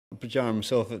Pujara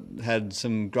himself had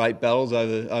some great battles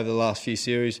over the last few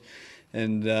series,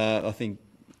 and I think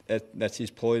that's his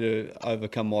ploy to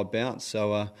overcome my bounce.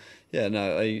 So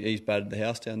he's battered the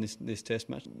house down this Test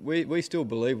match. We still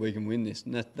believe we can win this,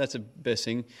 and that's the best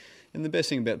thing. And the best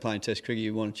thing about playing Test cricket,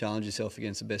 you want to challenge yourself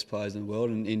against the best players in the world,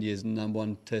 and India's the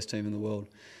 #1 Test team in the world.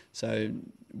 So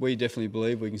we definitely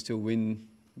believe we can still win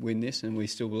this, and we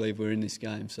still believe we're in this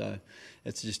game. So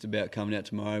it's just about coming out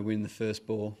tomorrow, winning the first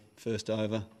ball, first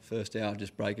over, first out,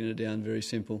 just breaking it down, very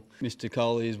simple. Mr.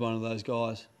 Kohli is one of those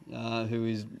guys who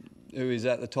is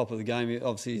at the top of the game.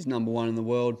 Obviously, he's #1 in the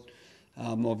world.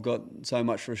 I've got so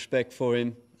much respect for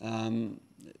him.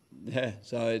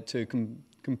 So to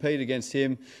compete against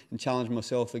him and challenge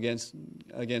myself against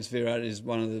Virat is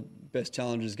one of the best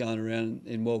challenges going around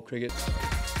in world cricket.